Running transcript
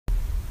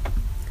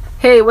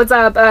Hey, what's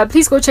up?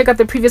 Please go check out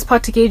the previous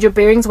part to gauge your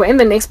bearings. We're in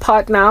the next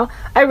part now.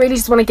 I really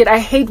just want to I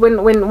hate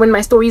when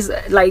my stories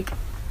like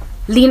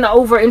lean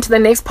over into the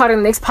next part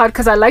and the next part,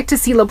 because I like to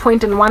seal a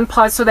point in one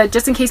part so that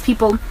just in case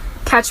people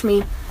catch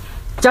me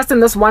just in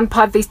this one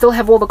part, they still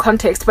have all the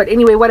context. But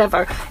anyway,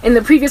 whatever. In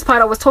the previous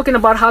part, I was talking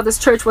about how this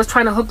church was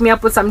trying to hook me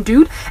up with some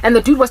dude, and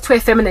the dude was too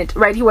effeminate,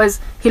 right? He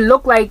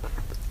looked like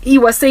he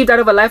was saved out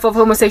of a life of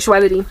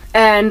homosexuality,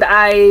 and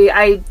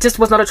I just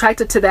was not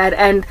attracted to that.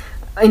 And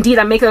indeed,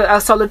 I make a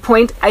solid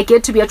point. I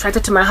get to be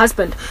attracted to my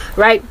husband,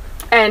 right?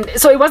 And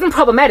so it wasn't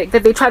problematic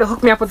that they tried to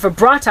hook me up with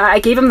vibrata. I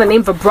gave him the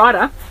name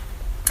vibrata.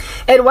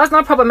 It was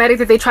not problematic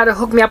that they tried to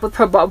hook me up with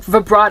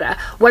vibrata.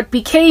 What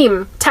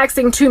became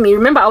taxing to me,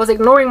 remember, I was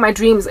ignoring my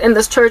dreams in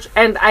this church,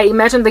 and I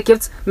imagined the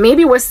gifts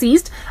maybe were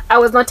seized. I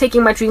was not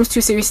taking my dreams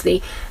too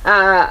seriously.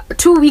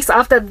 2 weeks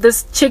after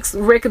this chick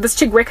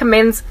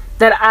recommends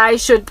that I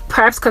should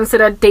perhaps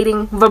consider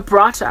dating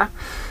vibrata,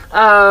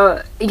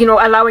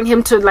 allowing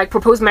him to like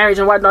propose marriage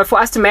and whatnot, for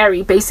us to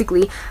marry,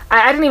 basically.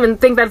 I didn't even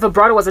think that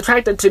vibrato was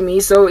attracted to me.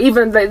 So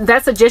even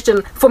that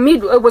suggestion for me,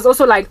 it was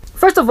also like,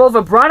 first of all,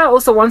 vibrata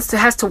also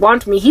has to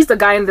want me. He's the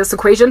guy in this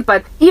equation,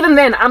 but even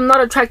then, I'm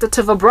not attracted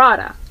to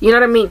vibrata. You know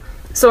what I mean?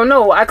 So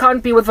no, I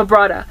can't be with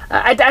vibrata.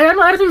 I don't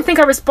know. I don't even think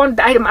I responded.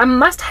 I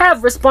must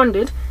have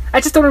responded. I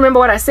just don't remember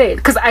what I said,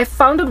 because I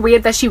found it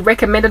weird that she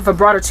recommended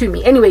vibrata to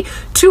me. Anyway,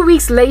 2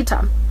 weeks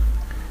later,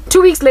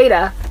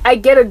 I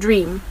get a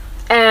dream.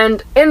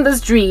 And in this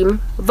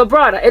dream,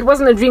 vibrata, it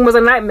wasn't a dream, it was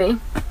a nightmare.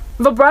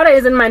 Vibrata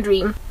is in my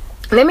dream.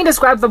 Let me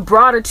describe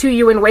vibrata to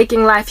you in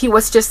waking life. He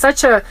was just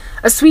such a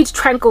sweet,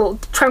 tranquil,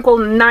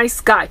 nice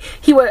guy.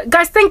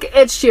 Guys, think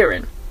Ed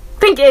Sheeran.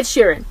 Think Ed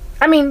Sheeran.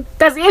 I mean,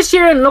 does Ed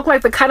Sheeran look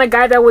like the kind of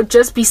guy that would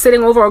just be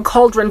sitting over a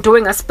cauldron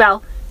doing a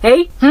spell?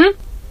 Hey?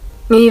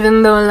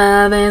 Even though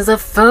love is a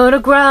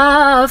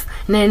photograph,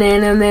 maybe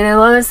I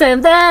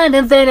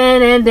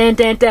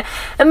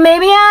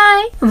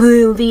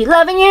will be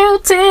loving you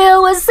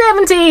till we're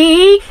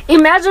 70.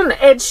 Imagine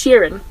Ed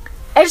Sheeran.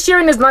 Ed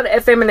Sheeran is not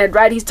effeminate,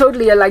 right? He's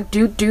totally a like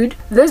dude.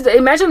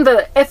 Imagine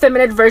the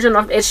effeminate version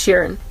of Ed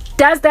Sheeran.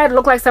 Does that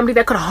look like somebody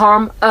that could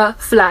harm a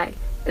fly?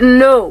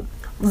 No.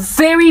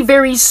 Very,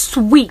 very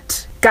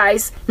sweet,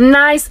 guys.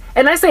 Nice.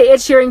 And I say Ed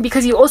Sheeran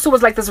because he also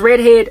was like this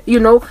redhead,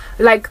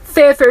 like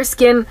fair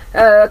skin,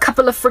 a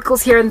couple of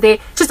freckles here and there.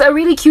 Just a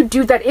really cute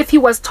dude that if he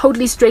was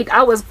totally straight,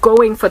 I was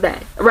going for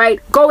that, right?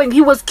 He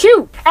was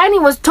cute and he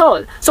was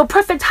tall, so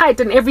perfect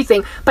height and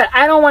everything. But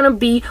I don't want to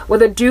be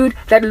with a dude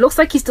that looks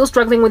like he's still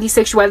struggling with his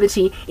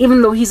sexuality,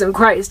 even though he's in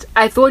Christ.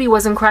 I thought he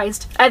was in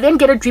Christ. I then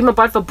get a dream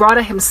about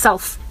vibrata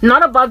himself,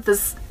 not about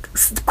this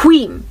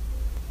queen,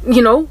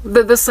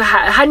 this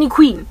honey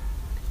queen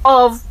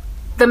of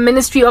the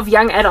ministry of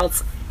young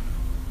adults.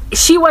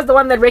 She was the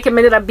one that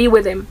recommended I be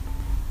with him.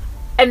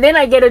 And then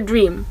I get a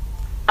dream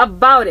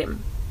about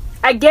him.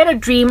 I get a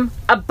dream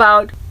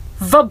about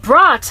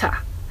vibrata.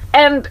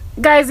 And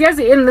guys,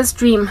 Yazi, in this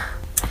dream,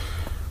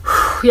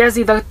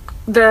 Yazi,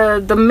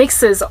 the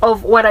mixes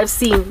of what I've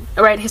seen,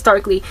 right,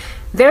 historically.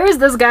 There is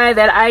this guy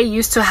that I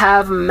used to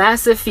have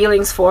massive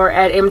feelings for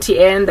at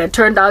MTN that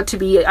turned out to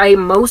be a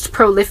most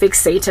prolific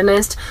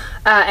Satanist,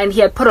 and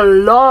he had put a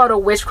lot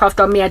of witchcraft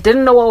on me. I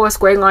didn't know what was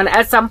going on.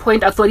 At some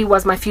point, I thought he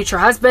was my future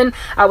husband.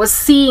 I was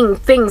seeing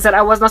things that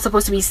I was not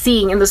supposed to be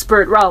seeing in the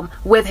spirit realm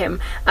with him.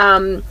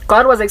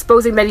 God was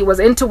exposing that he was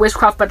into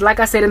witchcraft, but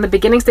like I said, in the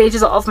beginning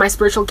stages of my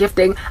spiritual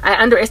gifting,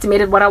 I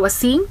underestimated what I was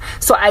seeing,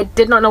 so I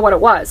did not know what it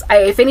was.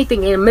 If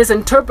anything, I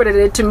misinterpreted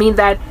it to mean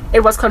that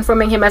it was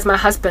confirming him as my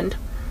husband.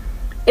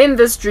 In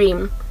this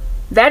dream,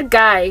 that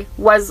guy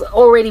was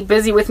already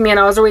busy with me and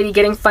I was already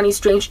getting funny,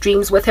 strange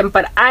dreams with him,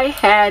 but I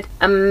had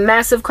a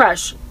massive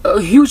crush,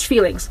 huge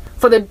feelings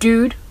for the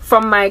dude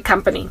from my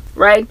company,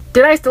 right?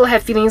 Did I still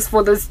have feelings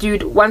for this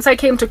dude? Once I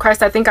came to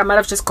Christ, I think I might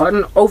have just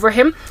gotten over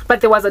him,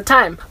 but there was a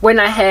time when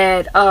I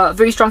had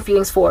very strong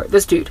feelings for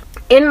this dude.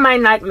 In my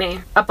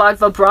nightmare about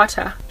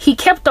vibrata, he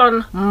kept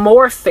on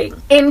morphing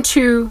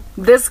into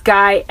this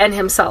guy and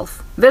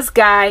himself. This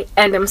guy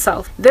and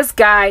himself. This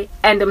guy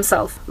and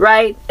himself,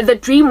 right? The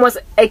dream was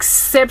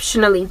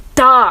exceptionally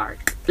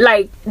dark,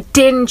 like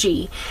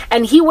dingy,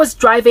 and he was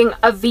driving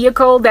a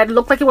vehicle that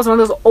looked like it was one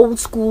of those old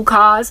school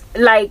cars,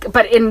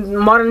 but in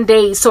modern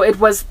days. So it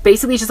was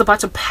basically just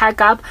about to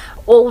pack up,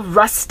 all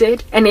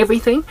rusted and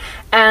everything.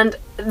 And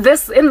in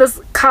this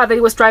car that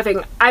he was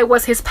driving, I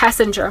was his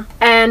passenger,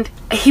 and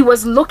he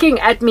was looking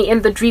at me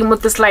in the dream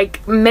with this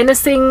like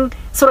menacing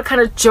sort of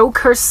kind of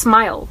Joker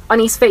smile on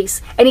his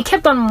face, and he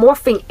kept on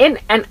morphing in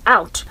and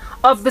out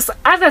of this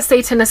other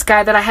Satanist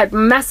guy that I had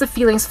massive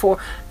feelings for,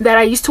 that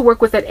I used to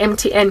work with at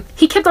MTN.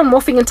 He kept on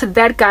morphing into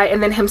that guy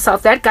and then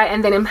himself, that guy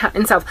and then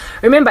himself.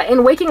 Remember,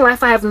 in waking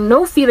life, I have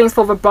no feelings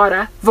for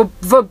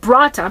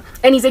vibrata,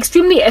 and he's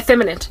extremely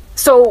effeminate.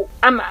 So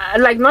I'm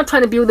like not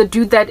trying to be with a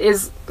dude that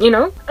is,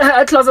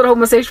 a closet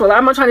homosexual.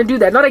 I'm not trying to do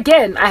that. Not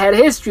again. I had a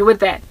history with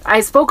that.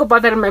 I spoke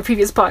about that in my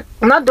previous part.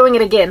 I'm not doing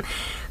it again.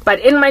 But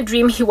in my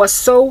dream, he was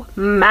so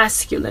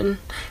masculine.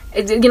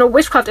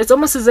 Witchcraft, it's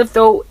almost as if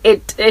though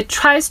it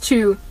tries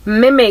to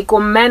mimic or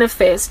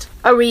manifest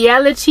a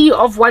reality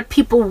of what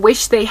people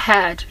wish they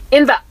had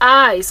in the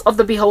eyes of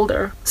the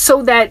beholder,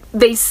 so that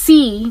they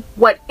see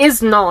what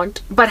is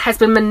not but has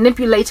been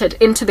manipulated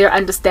into their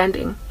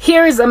understanding.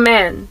 Here is a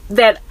man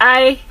that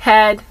I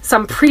had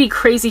some pretty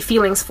crazy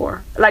feelings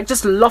for, like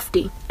just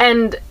lofty,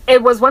 and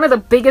it was one of the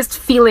biggest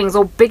feelings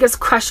or biggest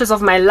crushes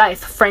of my life,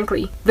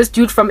 frankly, this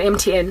dude from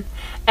MTN.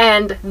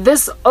 And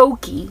this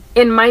Okie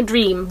in my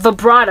dream,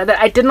 vibrator, that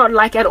I did not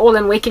like at all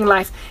in waking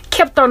life,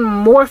 kept on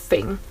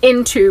morphing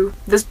into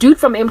this dude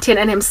from MTN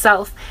and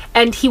himself.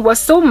 And he was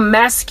so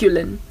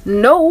masculine,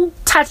 no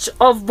touch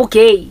of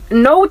bouquet,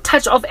 no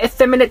touch of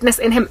effeminateness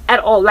in him at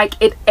all. Like,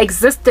 it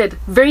existed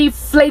very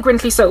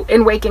flagrantly so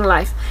in waking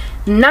life.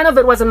 None of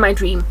it was in my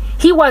dream.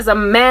 He was a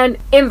man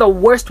in the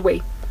worst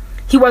way.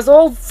 He was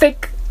all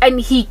thick, and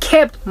he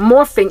kept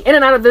morphing in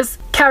and out of this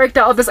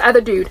character of this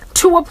other dude,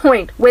 to a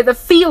point where the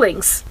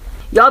feelings,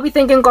 y'all be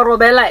thinking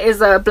Korobela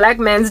is a black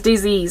man's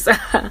disease.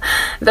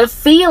 The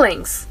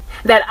feelings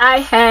that I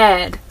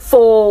had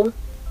for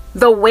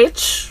the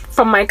witch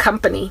from my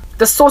company,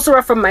 the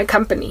sorcerer from my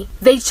company,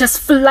 they just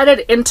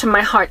flooded into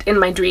my heart in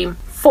my dream.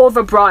 For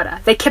vibrator,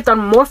 they kept on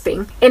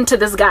morphing into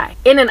this guy,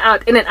 in and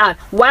out,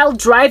 while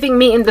driving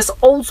me in this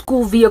old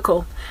school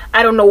vehicle.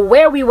 I don't know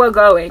where we were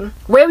going,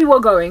 but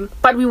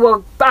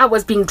I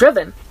was being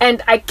driven,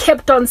 and I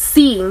kept on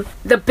seeing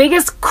the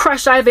biggest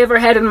crush I've ever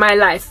had in my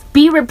life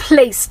be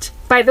replaced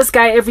by this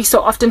guy every so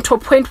often, to a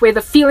point where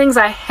the feelings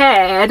I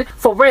had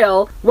for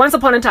real once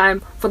upon a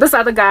time for this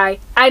other guy,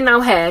 I now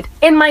had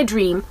in my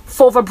dream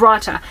for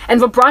vibrator. And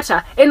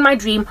vibrator in my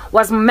dream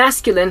was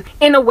masculine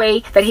in a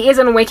way that he is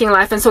in waking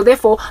life, and so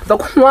therefore the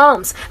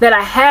qualms that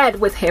I had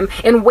with him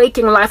in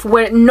waking life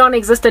were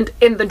non-existent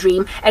in the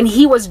dream, and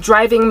he was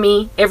driving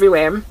me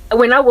everywhere.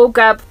 When I woke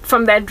up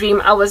from that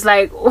dream, I was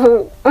like,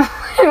 oh,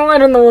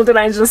 what in the world did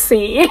I just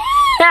see?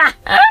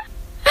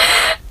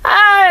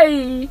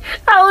 I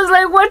was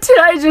like, what did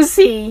I just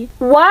see?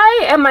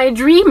 Why am I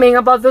dreaming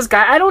about this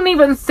guy? I don't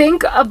even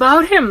think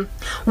about him.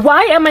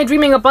 Why am I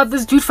dreaming about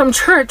this dude from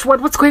church?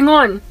 What's going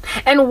on?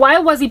 And why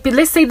was he,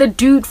 let's say the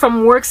dude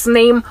from work's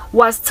name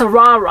was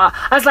Tarara.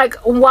 I was like,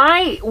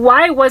 why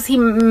was he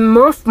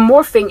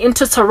morphing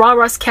into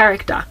Tarara's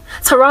character?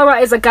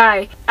 Tarara is a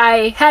guy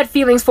I had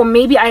feelings for.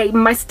 Maybe I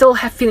might still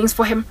have feelings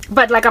for him,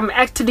 but like, I'm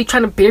actively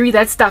trying to bury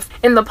that stuff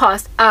in the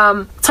past.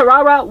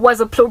 Tarara was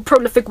a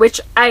prolific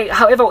witch. I,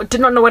 however, did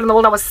not know what in the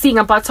world I was seeing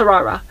about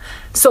Tarara.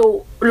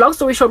 So long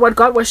story short, what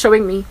God was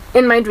showing me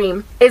in my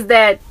dream is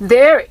that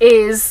there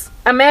is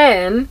a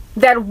man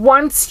that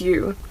wants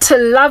you to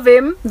love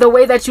him the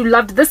way that you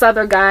loved this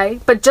other guy,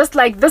 but just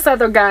like this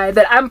other guy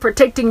that I'm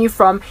protecting you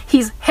from,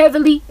 he's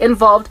heavily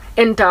involved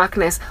in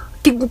darkness.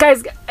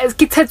 Guys,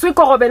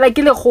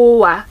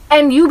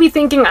 and you be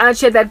thinking out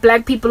here that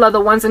black people are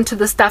the ones into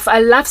the stuff. I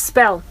love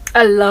spell.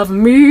 I love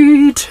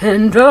me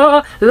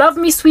tender, love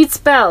me sweet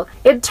spell.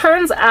 It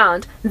turns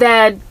out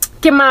that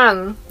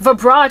Kimang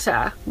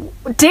Vibrata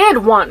did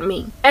want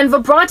me, and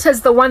Vibrata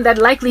is the one that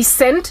likely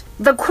sent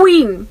the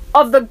queen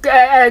of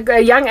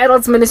the young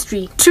adults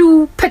ministry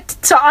to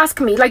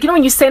ask me, like, you know,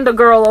 when you send a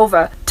girl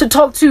over to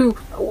talk to,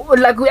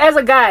 like, as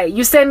a guy,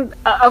 you send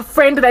a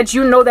friend that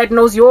you know that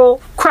knows your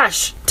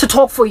crush to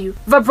talk for you.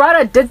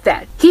 Vibrata did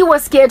that. He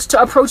was scared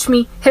to approach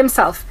me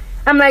himself.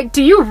 I'm like,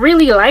 do you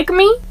really like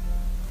me?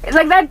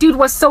 Like, that dude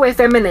was so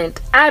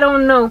effeminate. I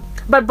don't know,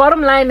 but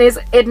bottom line is,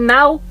 it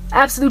now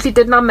absolutely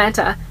did not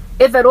matter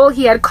if at all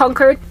he had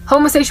conquered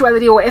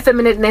homosexuality or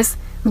effeminateness,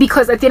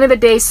 because at the end of the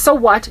day, so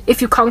what if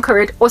you conquer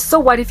it, or so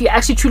what if you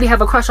actually truly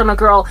have a crush on a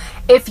girl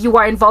if you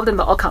are involved in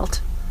the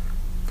occult?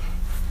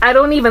 I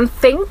don't even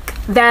think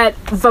that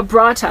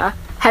Vibrata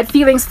had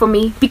feelings for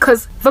me,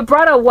 because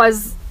Vibrata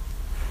was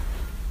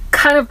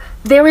kind of,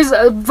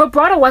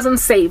 Vibrata wasn't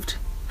saved.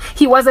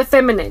 He was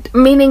effeminate,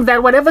 meaning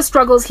that whatever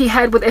struggles he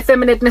had with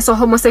effeminateness or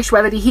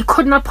homosexuality, he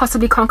could not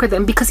possibly conquer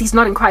them because he's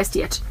not in Christ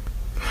yet.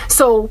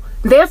 So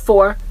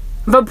therefore,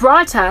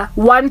 Vibrata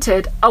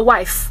wanted a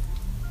wife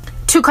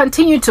to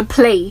continue to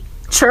play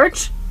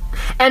church,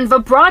 and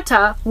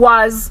Vibrata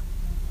was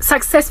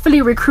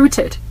successfully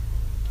recruited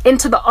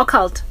into the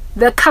occult,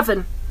 the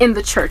coven in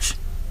the church,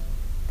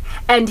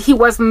 and he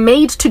was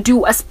made to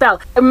do a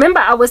spell. Remember,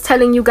 I was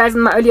telling you guys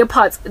in my earlier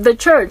parts, the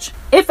church,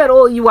 if at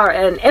all you are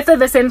an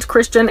effervescent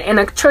Christian in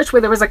a church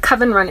where there is a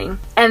coven running,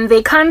 and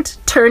they can't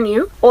turn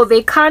you or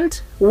they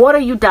can't water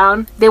you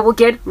down, they will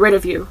get rid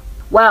of you.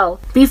 Well,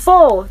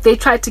 before they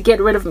tried to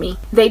get rid of me,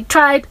 they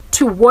tried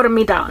to water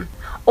me down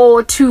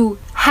or to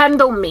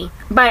handle me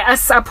by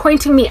us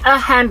appointing me a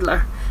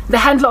handler, the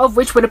handler of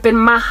which would have been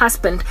my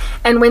husband.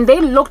 And when they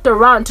looked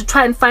around to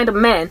try and find a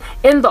man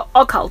in the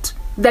occult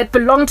that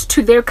belonged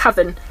to their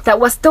coven that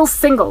was still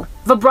single,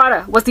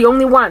 Vibrata was the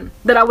only one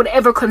that I would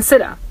ever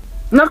consider.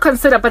 Not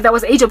consider, but that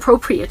was age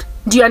appropriate.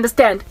 Do you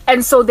understand?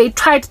 And so they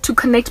tried to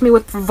connect me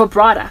with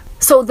vibrata.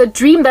 So the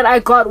dream that I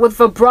got with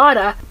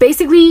vibrata,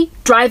 basically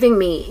driving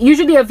me,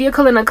 usually a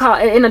vehicle in a car,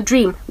 in a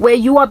dream where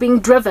you are being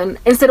driven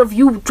instead of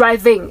you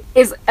driving,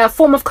 is a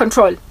form of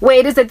control, where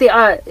it is that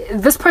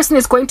this person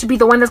is going to be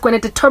the one that's going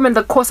to determine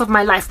the course of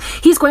my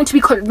life. He's going to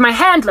be my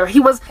handler. He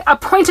was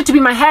appointed to be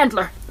my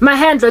handler,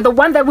 the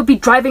one that would be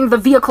driving the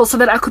vehicle so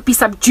that I could be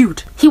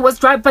subdued. He was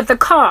driving, but the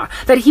car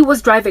that he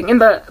was driving in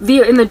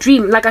the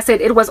dream, like I said,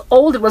 it was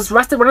old, it was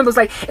rusted, one of those,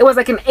 like, it was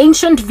like an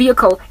ancient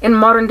vehicle in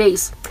modern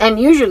days. And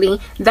usually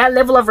that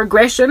level of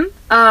regression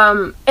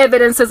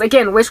evidences,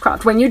 again,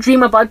 witchcraft. When you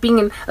dream about being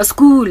in a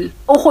school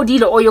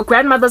or your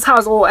grandmother's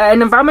house or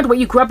an environment where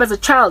you grew up as a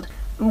child,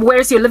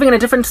 whereas you're living in a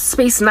different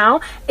space now,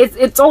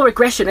 it's all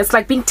regression. It's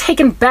like being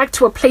taken back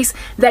to a place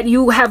that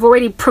you have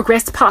already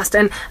progressed past.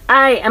 And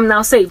I am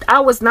now saved.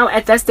 I was now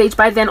at that stage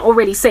by then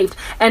already saved,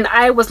 and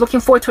I was looking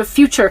forward to a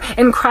future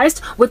in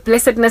Christ with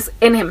blessedness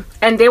in him.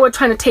 And they were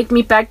trying to take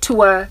me back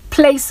to a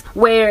place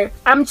where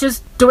I'm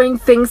just doing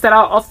things that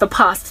are of the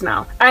past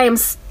now. I am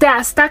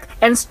stuck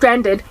and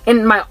stranded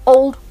in my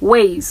old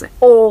ways,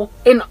 or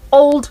in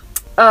old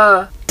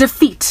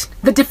defeat,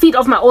 the defeat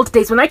of my old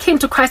days. When I came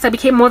to Christ, I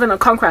became more than a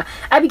conqueror.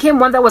 I became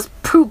one that was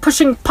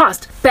pushing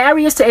past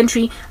barriers to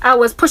entry. I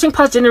was pushing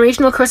past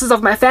generational curses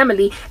of my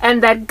family,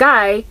 and that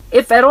guy,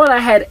 if at all I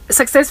had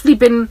successfully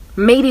been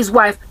made his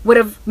wife, would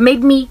have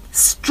made me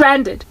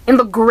stranded in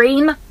the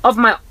grain of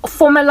my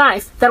former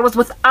life that was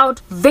without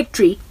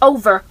victory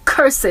over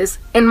curses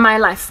in my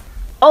life.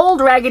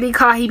 Old raggedy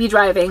car he be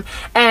driving,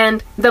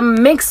 and the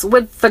mix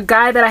with the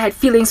guy that I had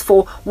feelings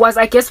for was,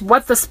 I guess,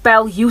 what the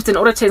spell used in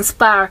order to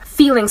inspire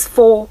feelings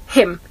for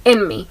him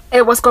in me.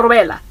 It was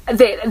Corvela.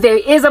 There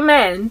is a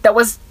man that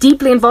was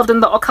deeply involved in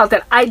the occult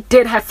that I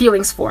did have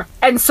feelings for,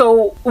 and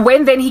so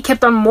when then he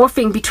kept on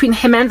morphing between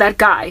him and that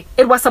guy,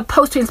 it was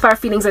supposed to inspire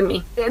feelings in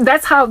me.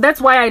 That's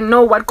why I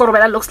know what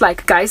Corvela looks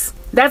like, guys.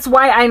 That's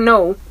why I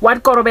know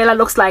what Corobela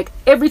looks like.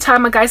 Every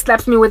time a guy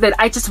slaps me with it,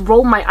 I just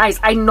roll my eyes.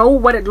 I know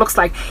what it looks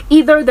like.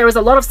 Either there is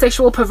a lot of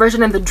sexual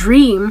perversion in the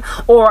dream,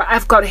 or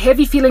I've got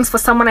heavy feelings for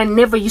someone I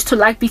never used to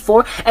like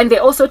before, and they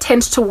also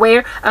tend to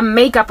wear a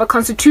makeup, a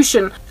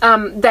constitution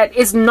that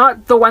is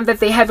not the one that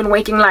they have in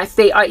waking life.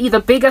 They are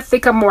either bigger,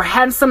 thicker, more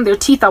handsome. Their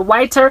teeth are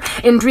whiter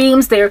in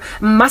dreams. They're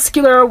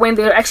muscular when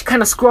they're actually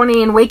kind of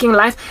scrawny in waking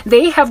life.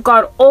 They have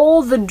got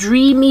all the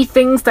dreamy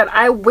things that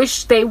I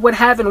wish they would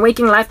have in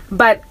waking life,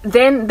 but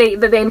then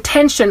the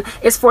intention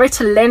is for it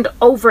to lend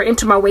over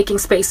into my waking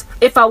space.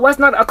 If I was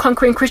not a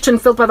conquering Christian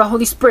filled by the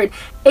Holy Spirit,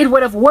 it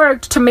would have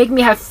worked to make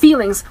me have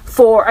feelings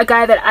for a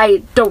guy that I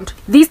don't.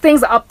 These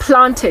things are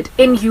planted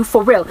in you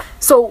for real.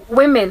 So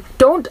women,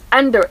 don't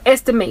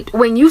underestimate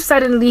when you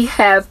suddenly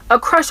have a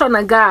crush on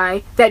a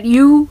guy that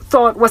you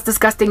thought was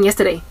disgusting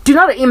yesterday. Do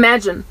not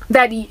imagine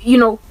that, you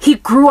know, he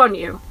grew on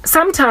you.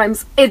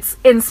 Sometimes it's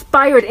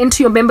inspired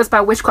into your members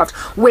by witchcraft,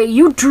 where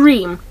you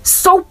dream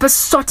so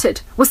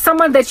besotted with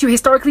someone that you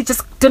historically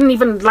just didn't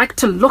even like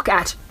to look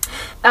at.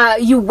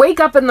 You wake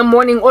up in the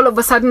morning all of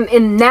a sudden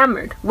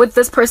enamored with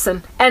this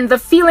person, and the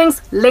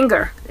feelings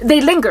linger. They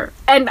linger.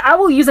 And I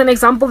will use an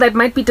example that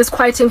might be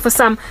disquieting for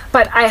some,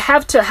 but I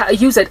have to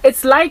use it.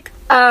 It's like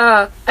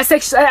a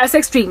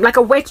sex dream, like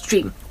a wet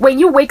dream. When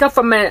you wake up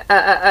from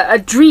a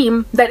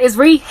dream that is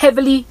very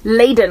heavily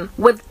laden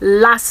with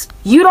lust,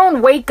 you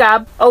don't wake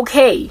up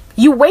okay.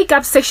 You wake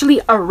up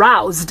sexually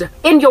aroused.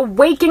 In your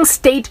waking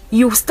state,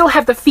 you still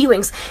have the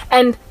feelings,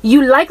 and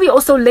you likely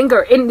also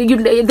linger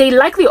they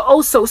likely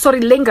also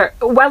linger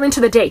well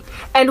into the day.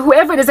 And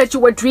whoever it is that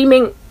you were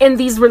dreaming in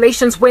these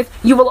relations with,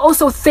 you will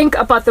also think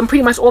about them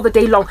pretty much all the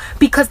day long,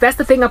 because that's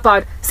the thing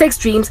about sex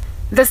dreams.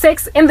 The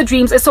sex in the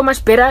dreams is so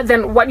much better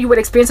than what you would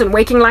experience in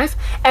waking life,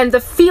 and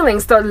the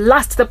feelings, the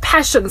lust, the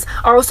passions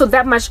are also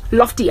that much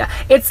loftier.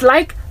 It's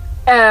like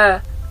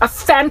a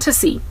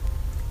fantasy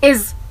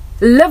is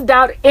lived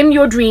out in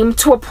your dream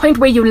to a point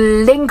where you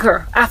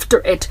linger after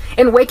it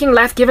in waking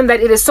life, given that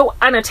it is so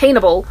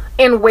unattainable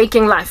in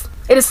waking life.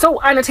 It is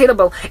so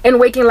unattainable in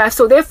waking life.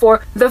 So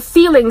therefore, the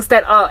feelings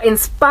that are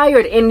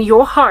inspired in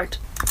your heart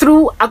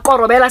through a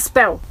Corobela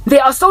spell, they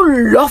are so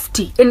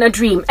lofty in a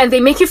dream, and they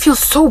make you feel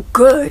so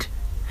good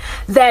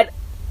that,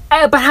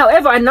 but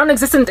however, are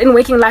non-existent in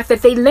waking life,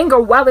 that they linger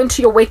well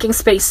into your waking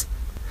space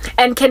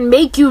and can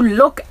make you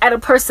look at a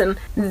person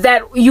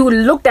that you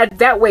looked at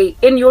that way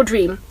in your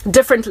dream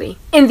differently.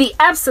 In the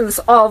absence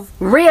of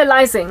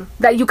realizing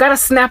that you gotta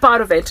snap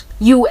out of it,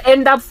 you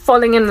end up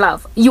falling in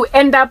love. You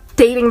end up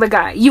dating the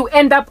guy. You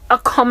end up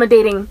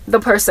accommodating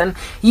the person.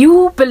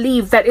 You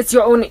believe that it's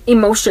your own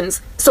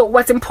emotions. So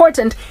what's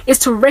important is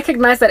to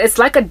recognize that it's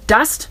like a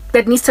dust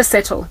that needs to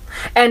settle.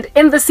 And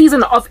in the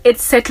season of it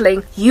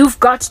settling, you've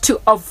got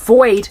to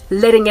avoid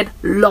letting it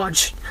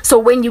lodge. So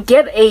when you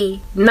get a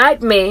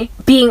nightmare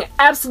being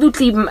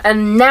absolutely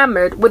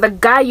enamored with a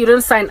guy you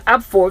didn't sign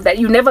up for, that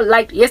you never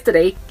liked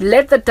yesterday,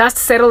 let the dust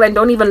settle and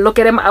don't even look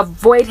at him,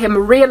 avoid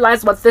him,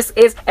 realize what this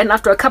is, and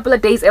after a couple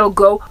of days it'll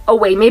go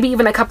away, maybe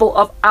even a couple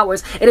of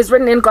hours. It is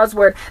written in God's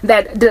word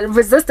that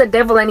resist the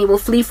devil and he will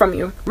flee from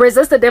you.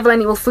 Resist the devil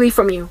and he will flee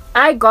from you.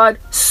 I got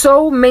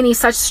so many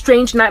such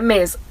strange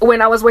nightmares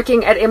when I was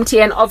working at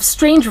MTN of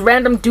strange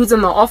random dudes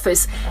in the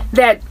office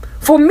that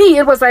for me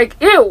it was like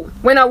ew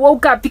when I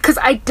woke up, because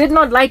I did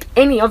not like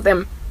any of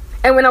them.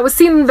 And when I was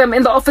seeing them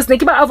in the office,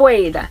 because in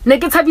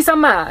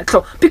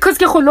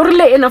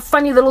a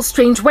funny little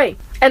strange way.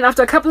 And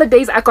after a couple of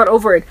days I got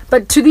over it.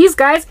 But to these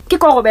guys,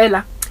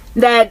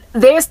 that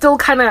they're still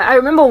kind of, I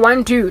remember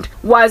one dude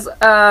was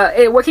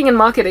working in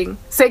marketing,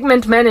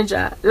 segment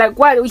manager, like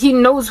what, he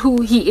knows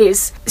who he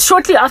is.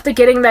 Shortly after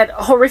getting that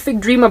horrific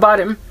dream about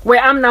him, where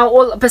I'm now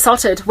all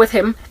besotted with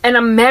him and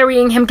I'm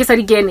marrying him,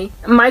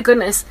 my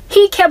goodness,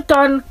 he kept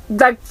on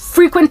like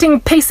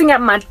frequenting, pacing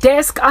at my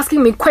desk,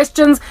 asking me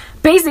questions.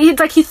 Basically, it's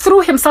like he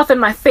threw himself in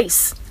my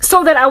face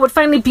so that I would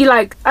finally be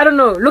like, I don't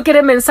know, look at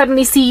him and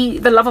suddenly see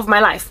the love of my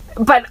life.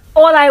 But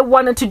all I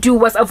wanted to do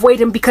was avoid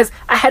him because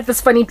I had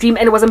this funny dream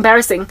and it was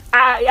embarrassing.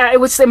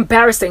 It was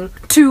embarrassing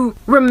to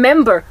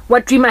remember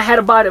what dream I had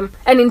about him.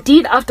 And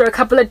indeed, after a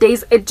couple of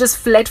days, it just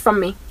fled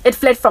from me. It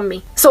fled from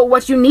me. So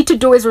what you need to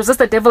do is resist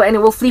the devil and it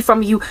will flee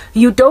from you.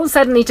 You don't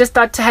suddenly just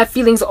start to have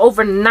feelings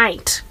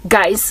overnight,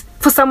 guys,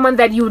 for someone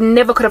that you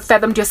never could have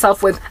fathomed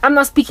yourself with. I'm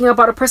not speaking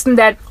about a person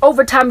that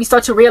over time you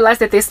start to realize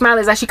that their smile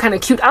is actually kind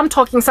of cute. I'm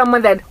talking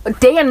someone that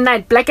day and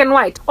night, black and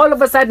white, all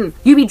of a sudden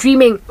you be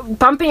dreaming,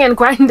 bumping and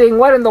grinding,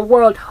 what in the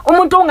world?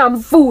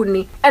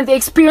 And the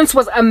experience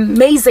was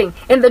amazing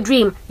in the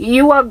dream.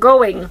 You are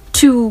going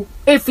to,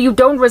 if you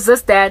don't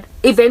resist that,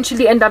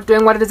 eventually end up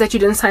doing what it is that you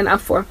didn't sign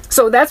up for.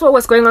 So that's what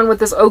was going on with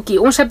this Oki.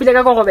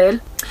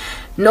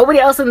 Nobody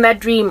else in that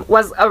dream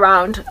was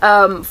around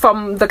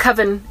from the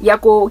coven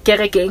Yako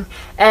Gereking,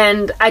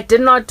 and I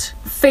did not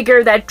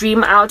figure that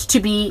dream out to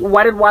be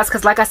what it was,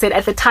 because like I said,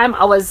 at the time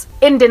I was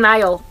in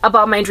denial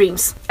about my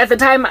dreams. At the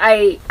time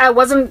I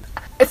wasn't,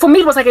 for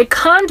me it was like it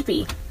can't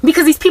be,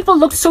 because these people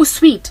looked so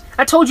sweet.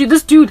 I told you,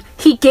 this dude,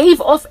 he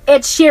gave off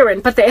Ed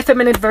Sheeran, but the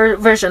effeminate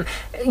version.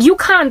 You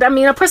can't, I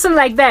mean, a person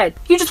like that,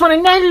 you just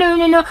want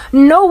to,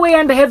 no way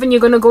under heaven you're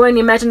going to go and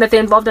imagine that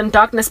they're involved in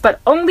darkness. But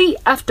only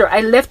after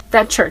I left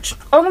that church,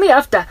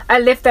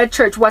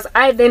 was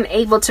I then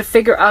able to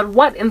figure out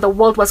what in the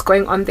world was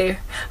going on there.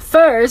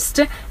 First,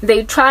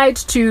 they tried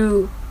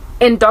to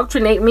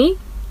indoctrinate me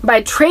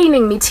by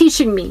training me,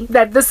 teaching me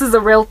that this is a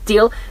real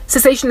deal,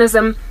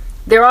 cessationism,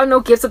 there are no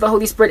gifts of the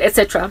Holy Spirit,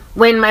 etc.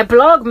 When my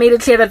blog made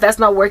it clear that that's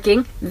not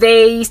working,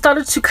 they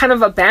started to kind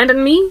of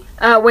abandon me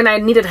when I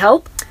needed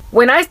help.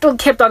 When I still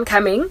kept on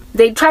coming,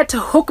 they tried to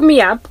hook me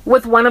up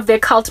with one of their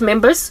cult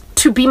members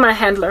to be my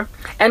handler.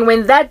 And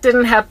when that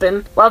didn't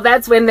happen, well,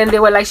 that's when then they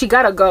were like, she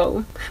gotta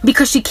go,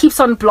 because she keeps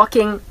on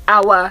blocking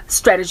our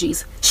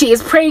strategies. She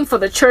is praying for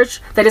the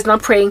church that is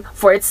not praying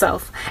for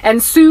itself.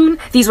 And soon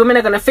these women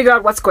are going to figure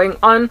out what's going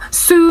on.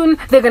 Soon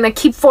they're going to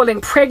keep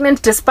falling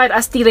pregnant despite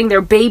us stealing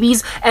their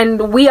babies,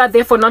 and we are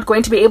therefore not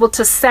going to be able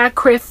to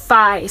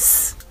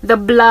sacrifice the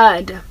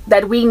blood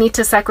that we need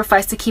to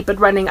sacrifice to keep it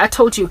running. I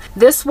told you,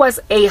 this was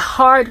a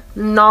hard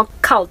knock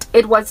cult.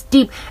 It was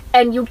deep,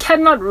 and you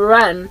cannot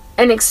run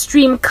an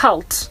extreme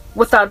cult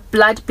without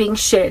blood being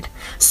shed.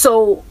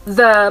 So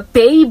the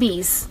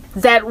babies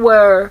that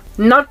were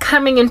not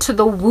coming into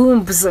the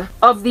wombs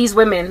of these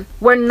women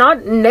were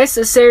not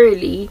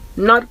necessarily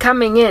not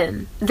coming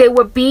in. They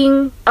were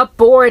being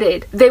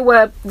aborted.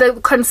 The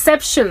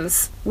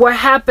conceptions were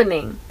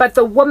happening, but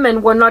the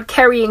women were not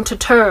carrying to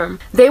term.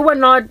 They were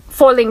not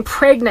falling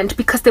pregnant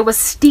because they were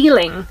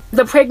stealing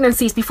the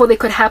pregnancies before they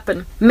could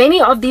happen.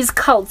 Many of these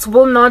cults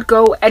will not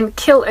go and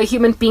kill a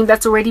human being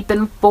that's already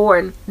been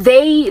born.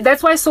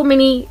 That's why so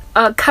many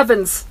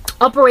covens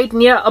operate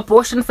near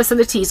abortion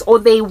facilities, or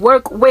they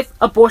work with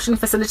abortion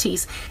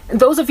facilities.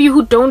 Those of you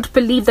who don't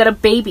believe that a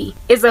baby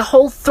is a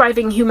whole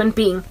thriving human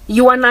being,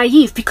 you are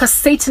naive, because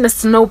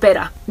Satanists know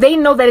better. They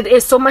know that it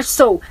is, so much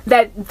so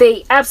that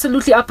they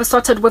absolutely are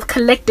besotted with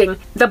collecting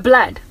the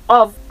blood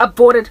of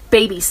aborted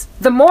babies.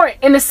 The more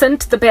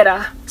innocent, the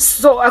better.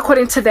 So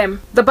according to them,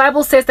 the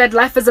Bible says that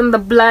life is in the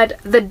blood.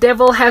 The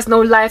devil has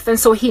no life, and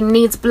so he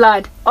needs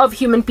blood of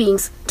human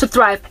beings to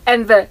thrive.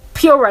 And the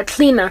purer,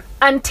 cleaner,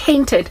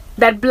 untainted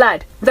that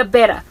blood, the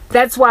better.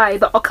 That's why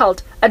the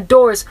occult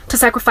adores to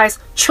sacrifice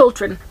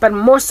children, but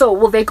more so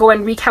will they go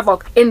and wreak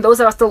havoc in those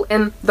that are still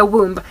in the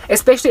womb,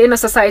 especially in a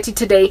society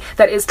today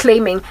that is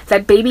claiming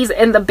that babies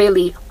in the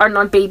belly are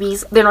not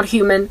babies, they're not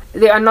human,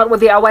 they are not what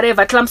they are,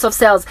 whatever, clumps of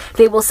cells.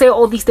 They will say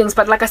all these things,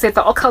 but like I said,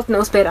 the occult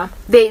knows better.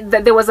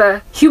 There was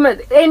a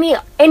human,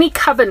 any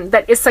coven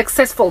that is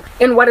successful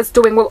in what it's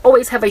doing will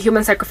always have a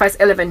human sacrifice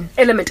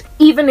element,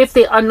 even if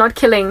they are not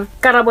killing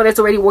Karabo that's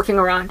already walking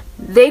around.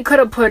 They could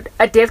have put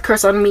a death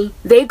curse on me.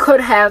 There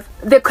could have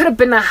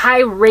been a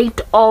high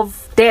rate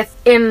of death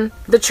in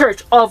the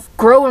church of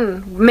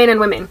grown men and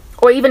women,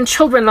 or even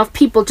children of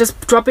people just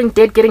dropping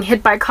dead, getting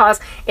hit by cars.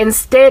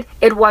 Instead,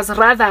 it was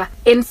rather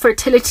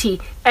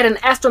infertility at an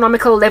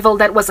astronomical level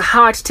that was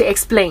hard to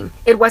explain.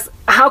 It was,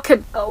 how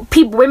could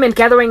women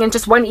gathering in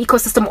just one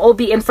ecosystem all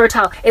be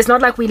infertile? It's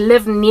not like we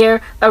live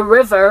near a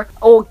river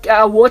or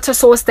a water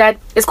source that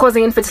is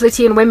causing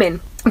infertility in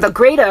women. The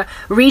greater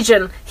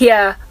region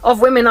here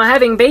of women are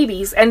having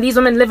babies, and these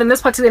women live in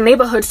this particular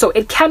neighborhood, so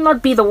it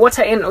cannot be the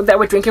water that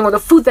we're drinking or the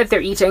food that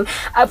they're eating.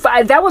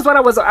 That was what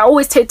I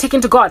always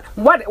taking to God.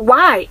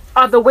 Why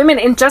are the women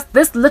in just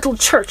this little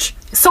church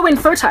so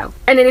infertile?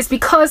 And it is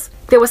because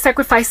they were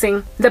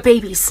sacrificing the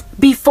babies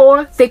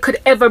before they could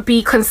ever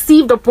be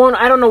conceived or born.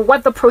 I don't know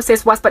what the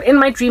process was, but in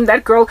my dream,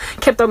 that girl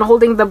kept on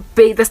holding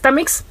the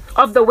stomachs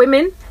of the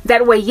women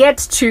that were yet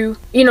to,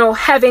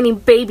 have any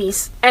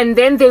babies. And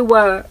then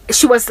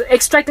she was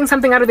extracting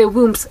something out of their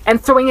wombs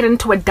and throwing it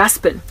into a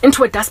dustbin.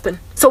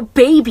 So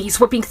babies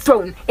were being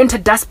thrown into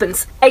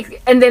dustbins.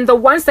 And then the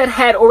ones that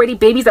had already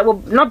babies that were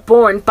not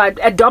born but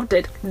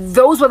adopted,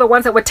 those were the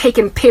ones that were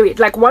taken, period.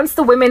 Like once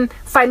the women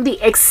finally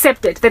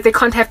accepted that they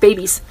can't have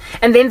babies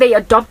and then they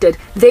adopted,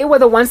 they were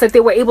the ones that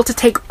they were able to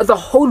take the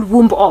whole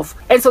womb off.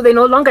 And so they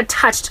no longer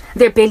touched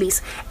their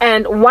bellies.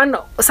 And one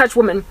such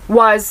woman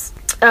was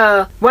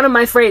one of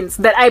my friends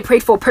that I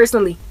prayed for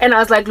personally, and I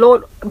was like,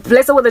 Lord,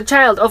 bless her with a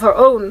child of her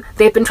own.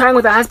 They've been trying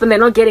with her husband, they're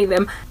not getting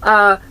them.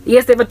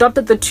 Yes, they've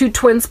adopted the 2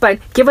 twins, but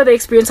give her the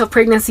experience of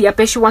pregnancy. I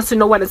bet she wants to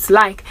know what it's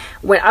like.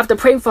 When after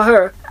praying for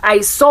her,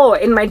 I saw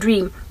in my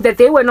dream that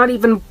they were not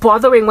even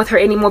bothering with her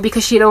anymore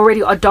because she had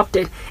already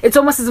adopted. It's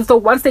almost as if though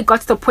once they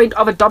got to the point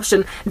of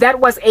adoption, that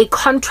was a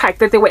contract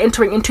that they were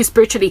entering into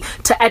spiritually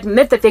to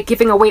admit that they're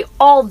giving away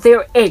all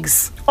their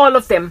eggs, all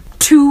of them,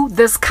 to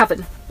this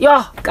coven.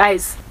 Yo,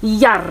 guys,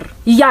 yar.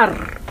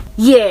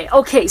 Yeah,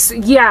 okay, so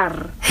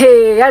yar.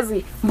 Hey,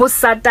 yazi,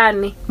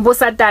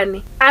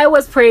 bosatani. I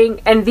was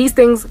praying and these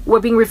things were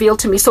being revealed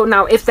to me. So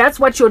now, if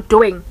that's what you're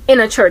doing in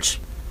a church,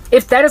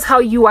 if that is how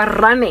you are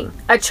running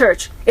a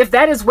church, if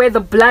that is where the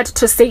blood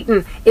to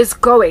Satan is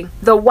going,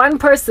 the one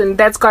person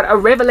that's got a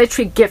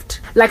revelatory gift,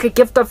 like a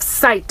gift of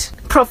sight,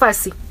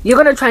 prophecy,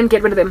 you're going to try and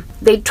get rid of them.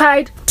 They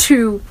tried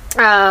to,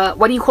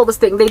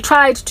 They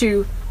tried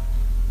to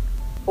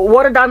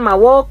water down my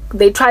walk.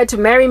 They tried to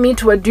marry me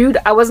to a dude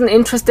I wasn't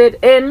interested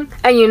in.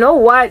 And you know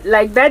what?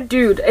 Like that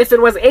dude, if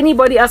it was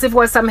anybody else, if it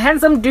was some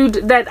handsome dude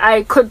that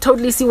I could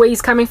totally see where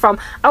he's coming from,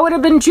 I would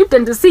have been duped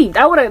and deceived.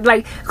 I would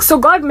have so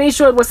God made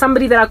sure it was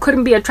somebody that I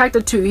couldn't be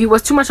attracted to. He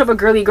was too much of a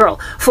girly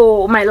girl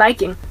for my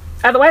liking.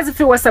 Otherwise, if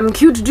it was some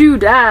cute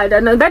dude,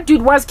 that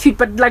dude was cute,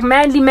 but like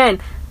manly man,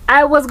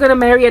 I was gonna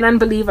marry an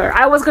unbeliever.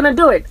 I was gonna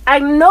do it. I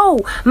know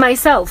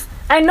myself.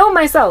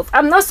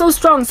 I'm not so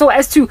strong so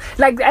as to,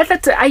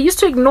 I used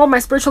to ignore my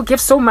spiritual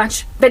gifts so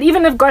much that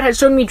even if God had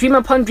shown me dream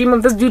upon dream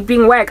of this dude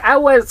being whack, I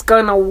was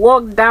gonna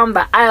walk down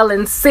the aisle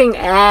and sing,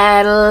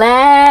 at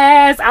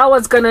last. I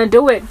was gonna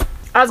do it.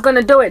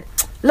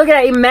 Look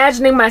at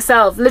imagining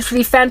myself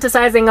literally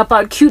fantasizing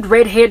about cute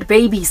red-haired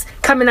babies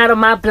coming out of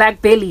my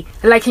black belly.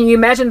 Like, can you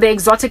imagine the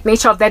exotic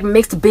nature of that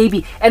mixed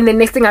baby? And the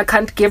next thing, I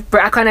can't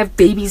have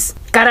babies.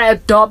 Gotta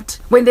adopt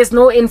when there's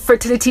no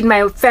infertility in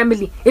my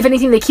family. If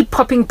anything, they keep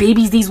popping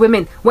babies, these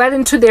women, well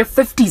into their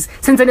 50s,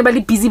 since anybody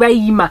busy by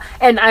Yima.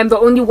 And I'm the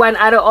only one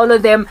out of all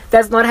of them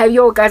that's not have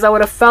guys. I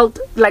would have felt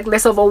like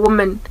less of a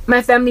woman.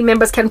 My family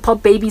members can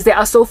pop babies. They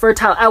are so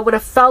fertile. I would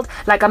have felt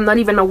like I'm not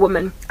even a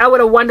woman. I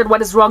would have wondered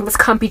what is wrong. This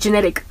can't be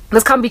genetic.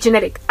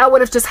 I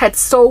would have just had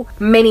so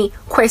many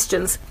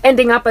questions,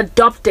 ending up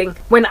adopting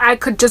when I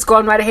could just go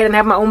on right ahead and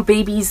have my own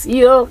babies.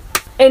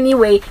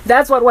 Anyway,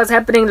 that's what was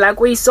happening.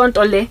 Like, we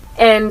sontole,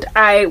 and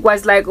I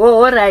was like,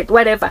 oh, all right,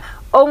 whatever.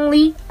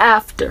 Only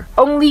after,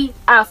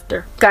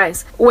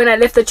 guys, when I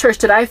left the church,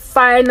 did I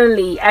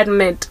finally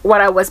admit what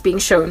I was being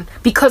shown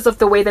because of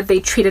the way that they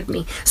treated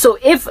me. So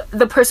if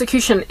the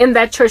persecution in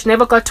that church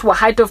never got to a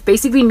height of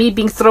basically me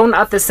being thrown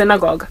out the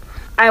synagogue,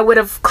 I would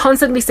have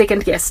constantly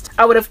second-guessed.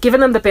 I would have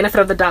given them the benefit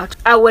of the doubt.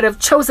 I would have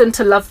chosen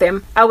to love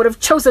them. I would have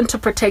chosen to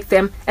protect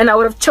them. And I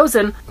would have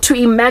chosen to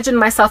imagine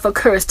myself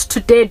accursed, to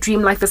dare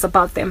dream like this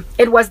about them.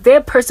 It was their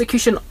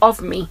persecution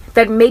of me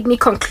that made me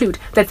conclude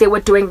that they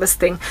were doing this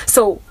thing.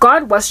 So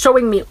God was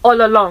showing me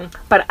all along,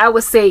 but I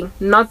was saying,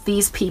 not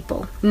these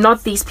people.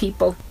 Not these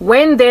people.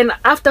 When then,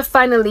 after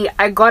finally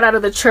I got out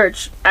of the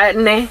church,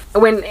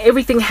 when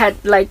everything had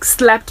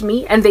slapped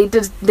me and they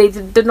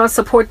did not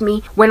support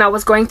me when I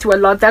was going through a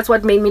lot, that's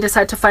what made me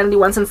decide to finally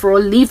once and for all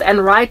leave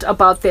and write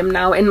about them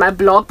now in my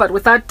blog, but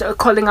without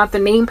calling out the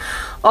name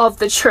of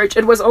the church.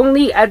 It was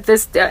only at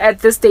this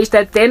stage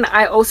that then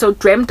I also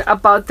dreamt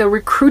about the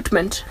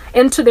recruitment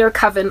into their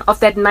coven of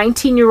that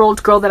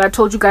 19-year-old girl that I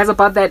told you guys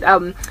about that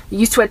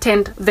used to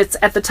attend this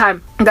at the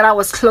time that I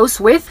was close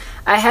with.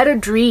 I had a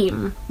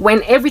dream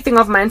when everything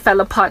of mine fell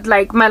apart.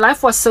 Like, my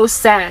life was so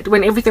sad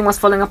when everything was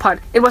falling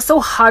apart. It was so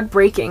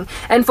heartbreaking.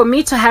 And for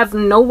me to have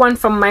no one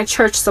from my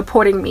church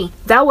supporting me,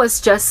 that was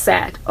just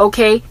sad. Okay.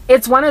 okay?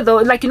 It's one of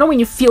those, like, you know, when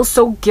you feel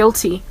so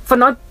guilty for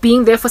not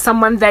being there for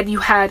someone that you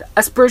had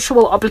a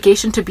spiritual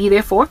obligation to be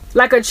there for,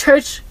 like a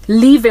church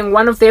leaving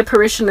one of their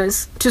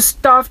parishioners to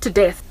starve to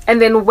death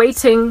and then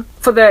waiting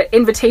for the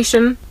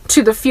invitation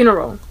to the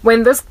funeral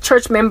when this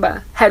church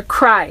member had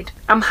cried,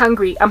 I'm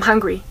hungry,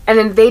 and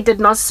then they did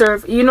not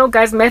serve. You know,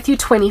 guys, Matthew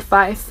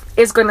 25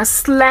 is gonna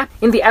slap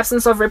in the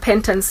absence of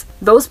repentance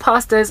those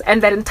pastors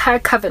and that entire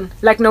coven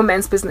like no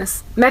man's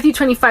business. Matthew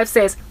 25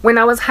 says, when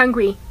I was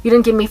hungry, you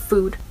didn't give me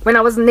food. When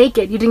I was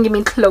naked, you didn't give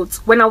me clothes.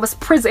 When I was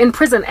in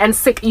prison and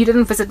sick, you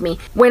didn't visit me.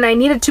 When I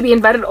needed to be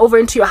invited over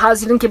into your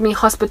house, you didn't give me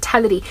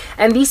hospitality.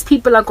 And these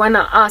people are going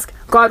to ask,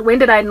 God, when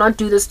did I not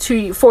do this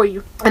for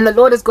you? And the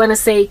Lord is going to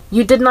say,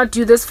 you did not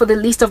do this for the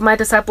least of my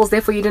disciples,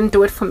 therefore you didn't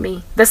do it for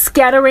me. The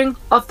scattering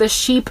of the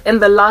sheep in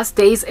the last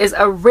days is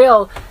a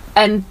real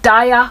and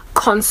dire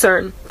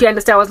concern. Do you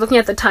understand? I was looking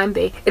at the time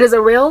there. It is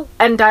a real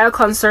and dire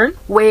concern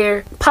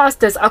where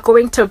pastors are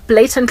going to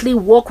blatantly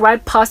walk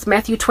right past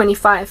Matthew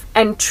 25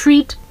 and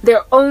treat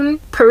their own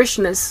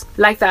parishioners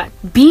like that.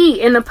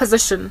 Be in a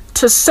position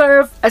to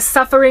serve a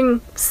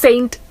suffering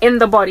saint in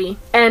the body,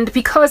 and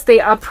because they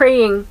are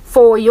praying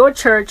for your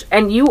church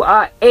and you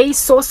are a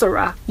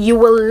sorcerer, you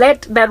will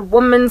let that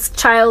woman's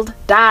child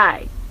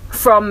die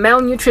from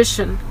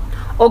malnutrition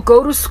or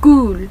go to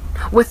school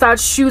without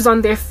shoes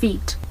on their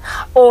feet.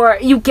 Or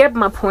you get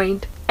my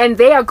point. And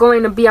they are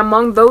going to be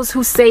among those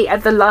who say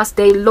at the last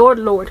day, Lord,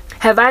 Lord,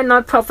 have I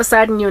not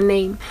prophesied in your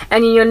name?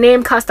 And in your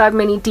name cast out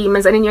many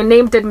demons, and in your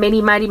name did many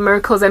mighty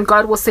miracles. And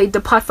God will say,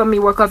 depart from me,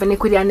 worker of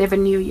iniquity, I never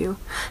knew you.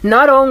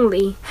 Not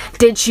only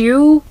did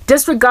you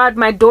disregard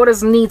my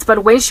daughter's needs,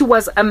 but when she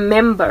was a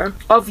member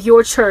of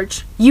your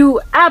church,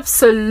 you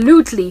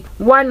absolutely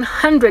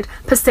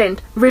 100%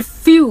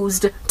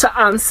 refused to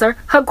answer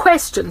her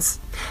questions.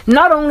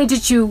 Not only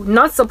did you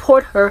not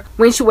support her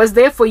when she was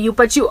there for you,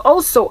 but you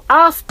also,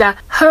 after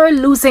her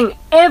losing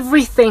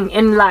everything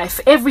in life,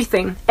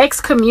 everything,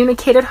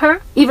 excommunicated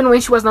her, even when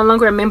she was no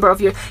longer a member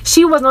of your,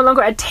 she was no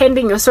longer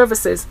attending your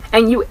services,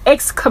 and you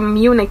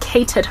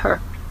excommunicated her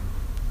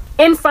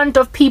in front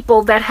of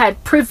people that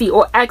had privy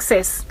or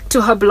access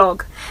to her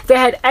blog. They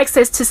had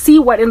access to see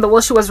what in the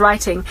world she was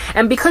writing,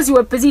 and because you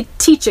were busy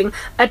teaching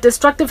a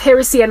destructive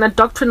heresy and a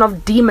doctrine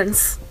of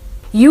demons,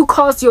 you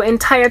caused your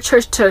entire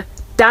church to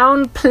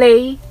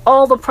downplay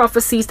all the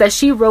prophecies that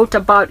she wrote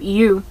about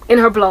you in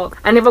her blog.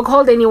 I never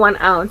called anyone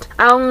out.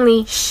 I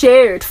only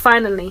shared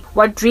finally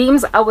what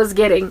dreams I was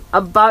getting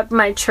about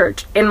my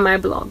church in my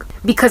blog,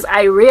 because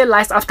I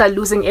realized after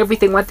losing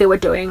everything what they were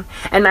doing,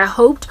 and I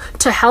hoped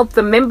to help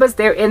the members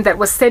therein that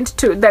was sent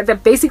to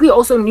that basically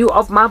also knew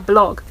of my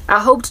blog.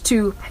 I hoped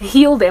to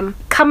heal them.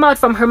 Come out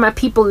from her, my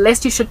people,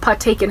 lest you should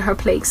partake in her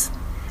plagues.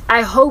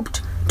 I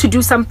hoped to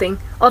do something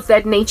of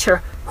that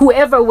nature.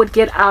 Whoever would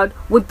get out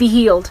would be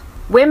healed.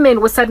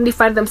 Women would suddenly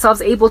find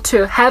themselves able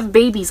to have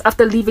babies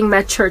after leaving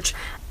that church,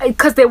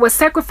 because they were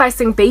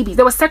sacrificing babies.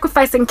 They were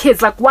sacrificing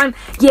kids, like one,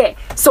 yeah.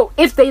 So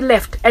if they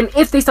left and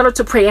if they started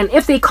to pray and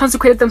if they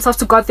consecrated themselves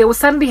to God, they would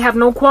suddenly have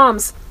no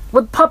qualms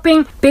with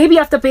popping baby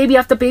after baby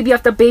after baby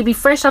after baby.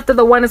 Fresh after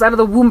the one is out of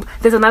the womb,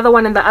 there's another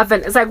one in the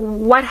oven. It's like,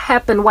 what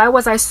happened? Why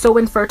was I so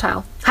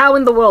infertile? How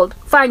in the world?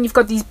 Fine, you've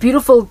got these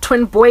beautiful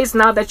twin boys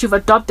now that you've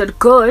adopted.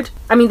 Good.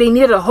 I mean, they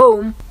needed a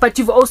home, but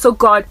you've also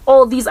got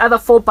all these other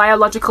 4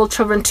 biological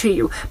children to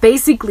you.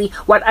 Basically,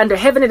 what under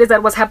heaven it is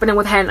that was happening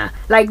with Hannah.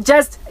 Like,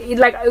 just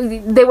like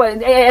they were,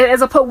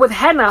 as opposed with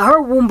Hannah,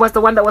 her womb was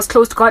the one that was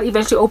closed. God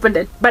eventually opened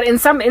it. But in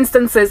some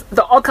instances,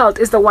 the occult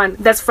is the one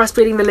that's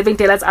frustrating the living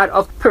daylights out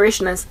of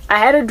parishioners. I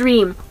had a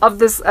dream of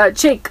this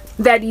chick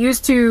that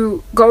used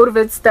to go to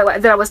Vits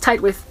that I was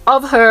tight with,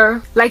 of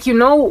her, like, you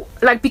know,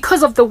 like,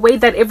 because of the way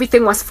that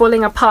everything was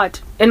falling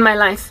apart in my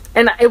life,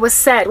 and it was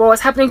sad. What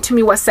was happening to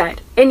me was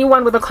sad.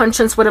 Anyone with a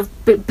conscience would have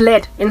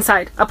bled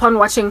inside upon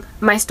watching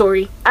my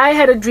story. I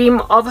had a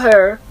dream of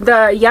her,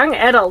 the young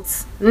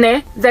adults,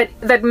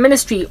 that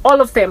ministry,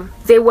 all of them,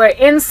 they were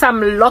in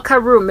some locker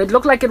room. It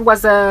looked like it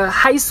was a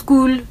high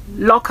school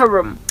locker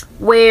room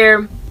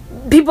where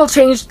people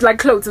changed like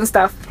clothes and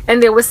stuff,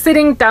 and they were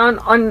sitting down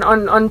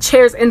on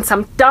chairs in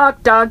some dark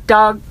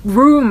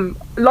room,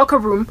 locker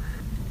room,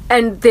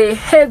 and their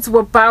heads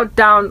were bowed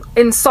down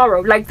in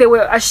sorrow, like they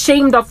were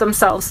ashamed of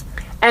themselves.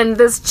 And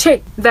this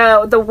chick,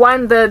 the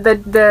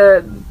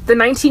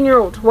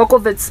 19-year-old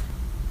Wokovitz,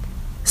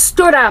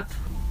 stood up,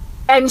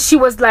 and she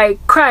was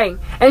like crying,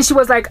 and she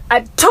was like,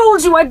 I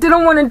told you I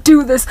didn't want to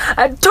do this.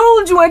 I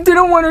told you I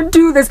didn't want to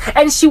do this.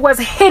 And she was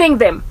hitting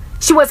them.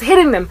 She was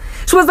hitting them.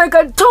 She was like,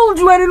 I told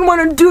you I didn't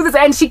want to do this.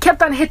 And she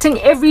kept on hitting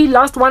every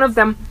last one of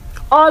them,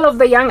 all of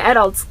the young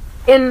adults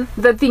in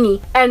the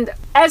thingy. And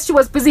as she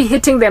was busy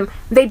hitting them,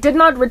 they did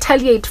not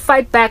retaliate,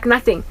 fight back,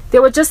 nothing. They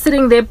were just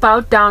sitting there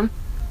bowed down,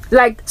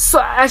 like so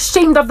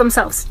ashamed of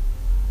themselves.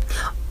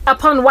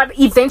 upon what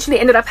eventually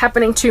ended up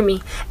happening to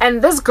me.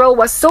 And this girl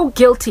was so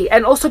guilty,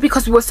 and also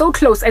because we were so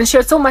close and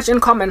shared so much in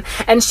common.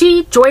 And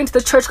she joined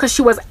the church because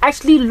she was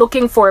actually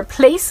looking for a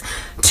place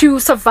to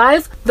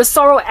survive the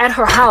sorrow at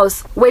her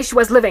house where she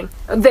was living.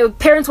 The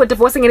parents were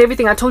divorcing and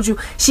everything. I told you,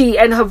 she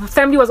and her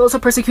family was also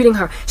persecuting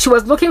her. She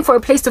was looking for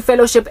a place to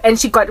fellowship, and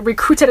she got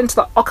recruited into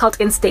the occult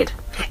instead.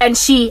 And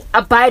she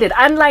abided,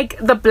 unlike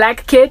the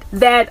black kid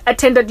that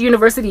attended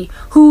university,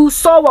 who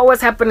saw what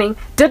was happening,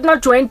 did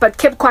not join but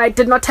kept quiet,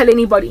 did not tell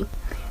anybody.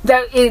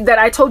 That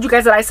I told you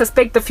guys that I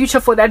suspect the future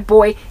for that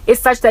boy is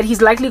such that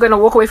he's likely going to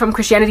walk away from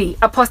Christianity,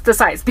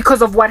 apostatize,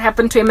 because of what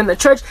happened to him in the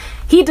church.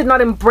 He did not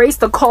embrace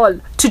the call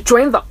to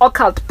join the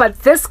occult,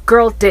 but this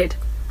girl did.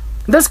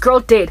 This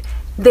girl did.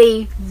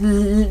 They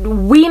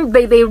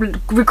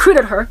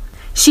recruited her.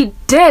 She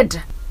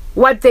did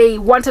what they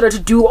wanted her to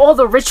do, all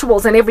the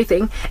rituals and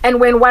everything.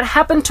 And when what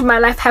happened to my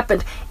life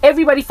happened,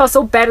 everybody felt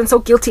so bad and so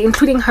guilty,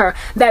 including her,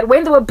 that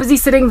when they were busy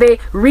sitting there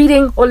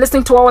reading or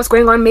listening to what was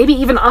going on, maybe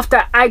even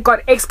after I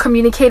got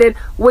excommunicated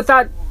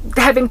without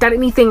having done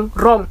anything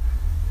wrong,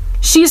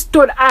 she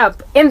stood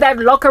up in that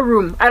locker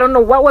room. I don't know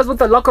what was with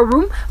the locker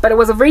room, but it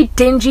was a very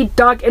dingy,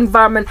 dark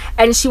environment.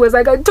 And she was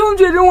like, I told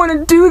you I don't want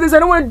to do this. I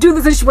don't want to do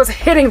this. And she was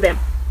hitting them.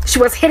 She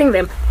was hitting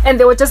them. And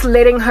they were just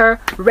letting her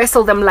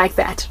wrestle them like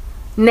that.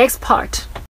 Next part.